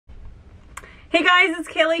Hey guys, it's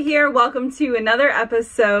Kayla here. Welcome to another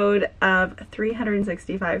episode of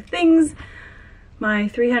 365 Things, my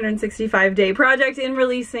 365 day project in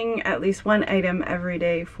releasing at least one item every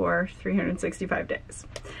day for 365 days.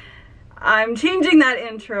 I'm changing that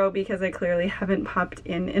intro because I clearly haven't popped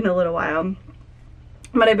in a little while,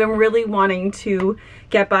 but I've been really wanting to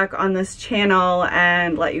get back on this channel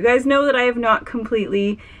and let you guys know that I have not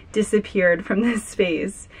completely disappeared from this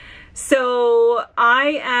space. So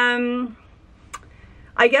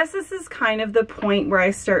I guess this is kind of the point where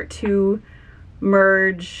I start to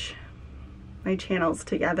merge my channels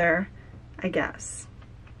together, I guess.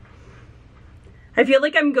 I feel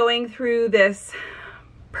like I'm going through this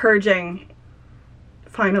purging,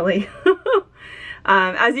 finally.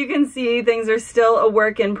 As you can see, things are still a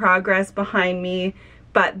work in progress behind me,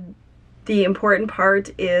 but the important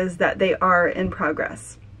part is that they are in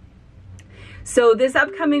progress. So this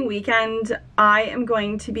upcoming weekend, I am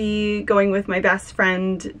going to be going with my best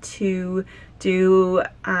friend to do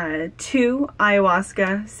 2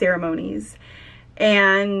 ayahuasca ceremonies.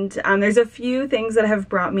 And there's a few things that have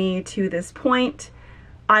brought me to this point.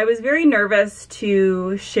 I was very nervous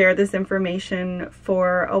to share this information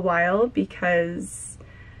for a while because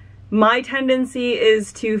my tendency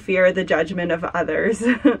is to fear the judgment of others.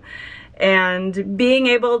 And being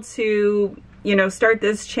able to start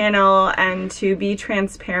this channel and to be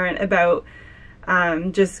transparent about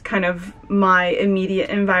just kind of my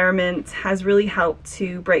immediate environment has really helped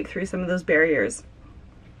to break through some of those barriers.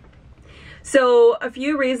 So a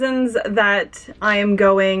few reasons that I am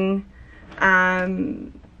going,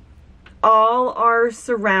 all are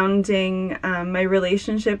surrounding my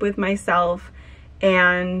relationship with myself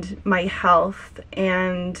and my health.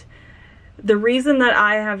 And the reason that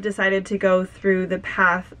I have decided to go through the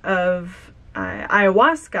path of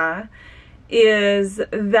ayahuasca is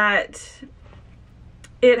that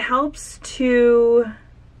it helps to,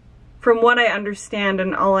 from what I understand,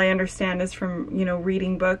 and all I understand is from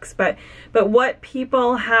reading books, but what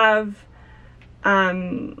people have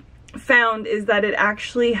found is that it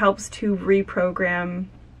actually helps to reprogram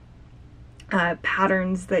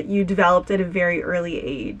patterns that you developed at a very early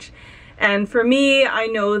age. And for me, I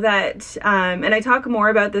know that, and I talk more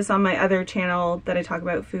about this on my other channel that I talk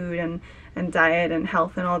about food and diet and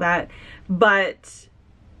health and all that, but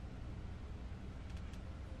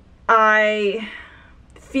I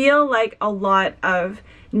feel like a lot of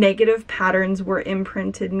negative patterns were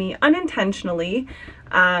imprinted me unintentionally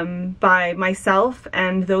by myself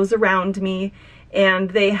and those around me, and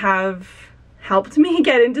they have helped me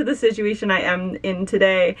get into the situation I am in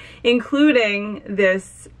today, including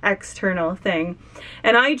this external thing.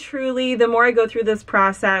 And I truly, the more I go through this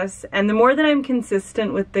process and the more that I'm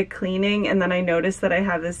consistent with the cleaning, and then I notice that I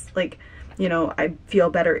have this, like, I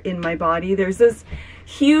feel better in my body, there's this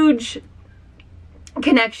huge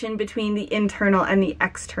connection between the internal and the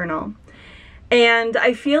external. And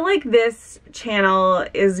I feel like this channel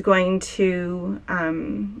is going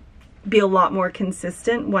to be a lot more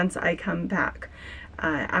consistent once I come back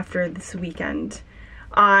after this weekend.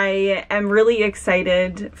 I am really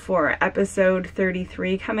excited for episode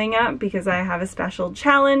 33 coming up because I have a special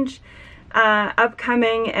challenge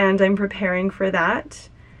upcoming and I'm preparing for that.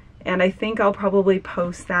 And I think I'll probably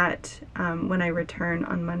post that when I return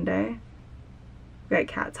on Monday. Got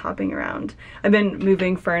cats hopping around. I've been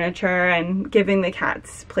moving furniture and giving the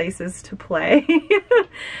cats places to play.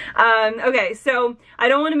 Okay, so I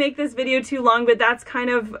don't want to make this video too long, but that's kind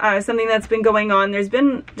of something that's been going on. There's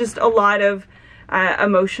been just a lot of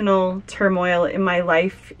emotional turmoil in my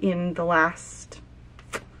life in the last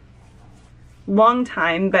long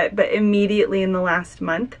time, but immediately in the last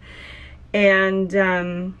month. And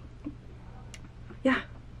yeah,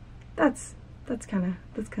 that's kind of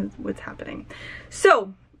what's happening.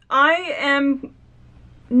 So I am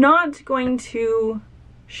not going to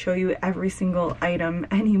show you every single item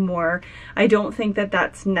anymore. I don't think that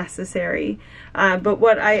that's necessary. But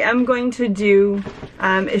what I am going to do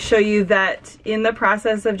is show you that in the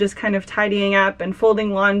process of just kind of tidying up and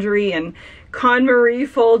folding laundry and KonMari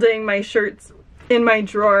folding my shirts in my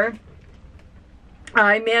drawer,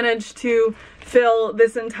 I managed to fill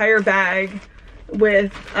this entire bag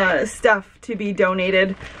with stuff to be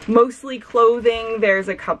donated, mostly clothing. There's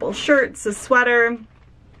a couple shirts, a sweater,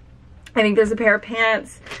 I think there's a pair of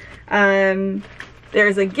pants,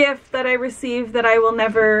 there's a gift that I received that I will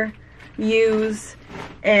never use,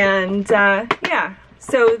 and yeah,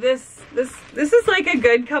 so this is like a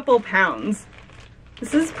good couple pounds.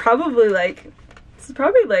 This is probably like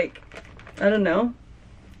I don't know,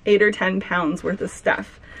 8 or 10 pounds worth of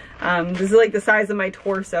stuff. This is like the size of my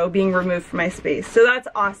torso being removed from my space. So that's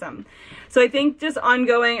awesome. So I think just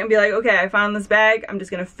ongoing and be like, okay, I found this bag, I'm just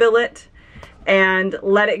gonna fill it and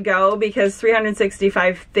let it go, because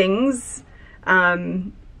 365 things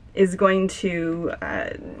is going to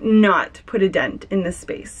not put a dent in this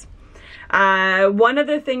space. One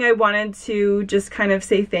other thing I wanted to just kind of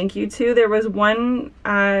say thank you to, there was one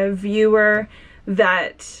viewer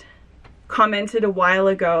that commented a while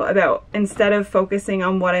ago about, instead of focusing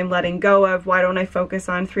on what I'm letting go of, why don't I focus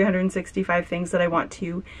on 365 things that I want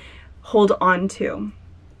to hold on to,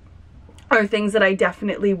 or things that I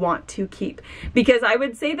definitely want to keep. Because I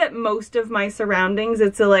would say that most of my surroundings,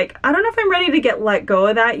 it's a like, I don't know if I'm ready to get let go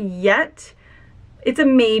of that yet. It's a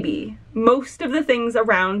maybe. Most of the things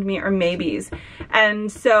around me are maybes.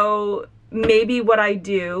 And so maybe what I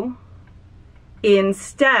do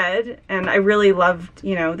instead, and I really loved,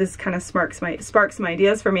 you know, this kind of sparks some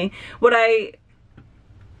ideas for me. What I,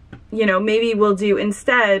 you know, maybe will do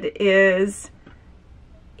instead is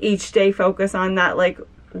each day focus on that like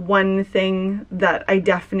one thing that I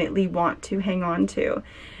definitely want to hang on to.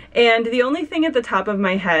 And the only thing at the top of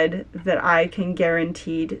my head that I can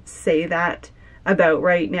guaranteed say that about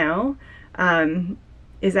right now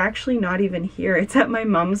is actually not even here. It's at my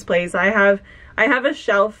mom's place. I have a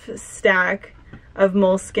shelf stack of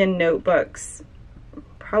moleskin notebooks,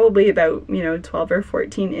 probably about, you know, 12 or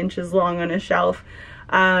 14 inches long on a shelf.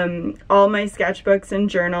 All my sketchbooks and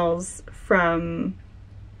journals from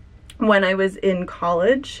when I was in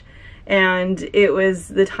college, and it was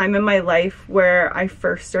the time in my life where I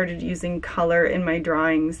first started using color in my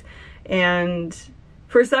drawings, and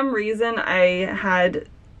for some reason I had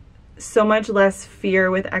so much less fear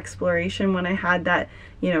with exploration when I had that,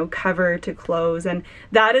 you know, cover to close. And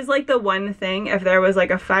that is like the one thing, if there was like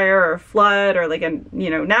a fire or a flood or like a, you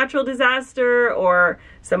know, natural disaster or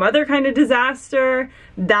some other kind of disaster,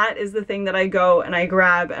 that is the thing that I go and I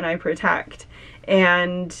grab and I protect.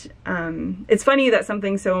 And it's funny that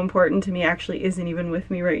something so important to me actually isn't even with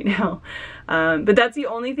me right now. But that's the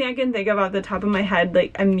only thing I can think of off the top of my head,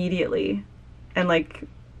 like immediately. And like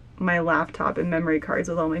my laptop and memory cards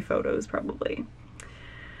with all my photos probably.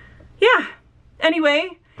 Yeah.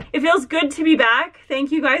 Anyway, it feels good to be back.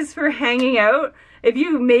 Thank you guys for hanging out. If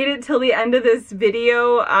you made it till the end of this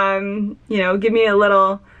video, you know, give me a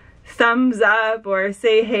little thumbs up or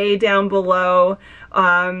say hey down below.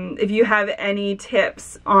 If you have any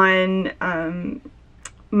tips on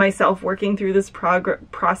myself working through this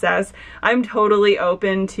process, I'm totally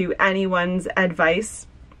open to anyone's advice.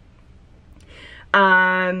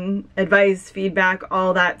 Feedback,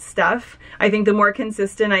 all that stuff. I think the more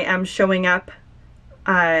consistent I am showing up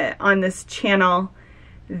on this channel,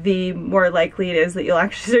 the more likely it is that you'll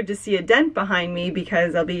actually start to see a dent behind me,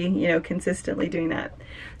 because I'll be, you know, consistently doing that.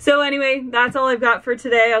 So anyway, that's all I've got for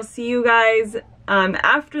today. I'll see you guys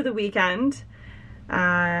after the weekend,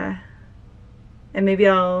 and maybe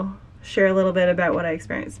I'll share a little bit about what I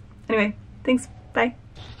experienced. Anyway, thanks. Bye.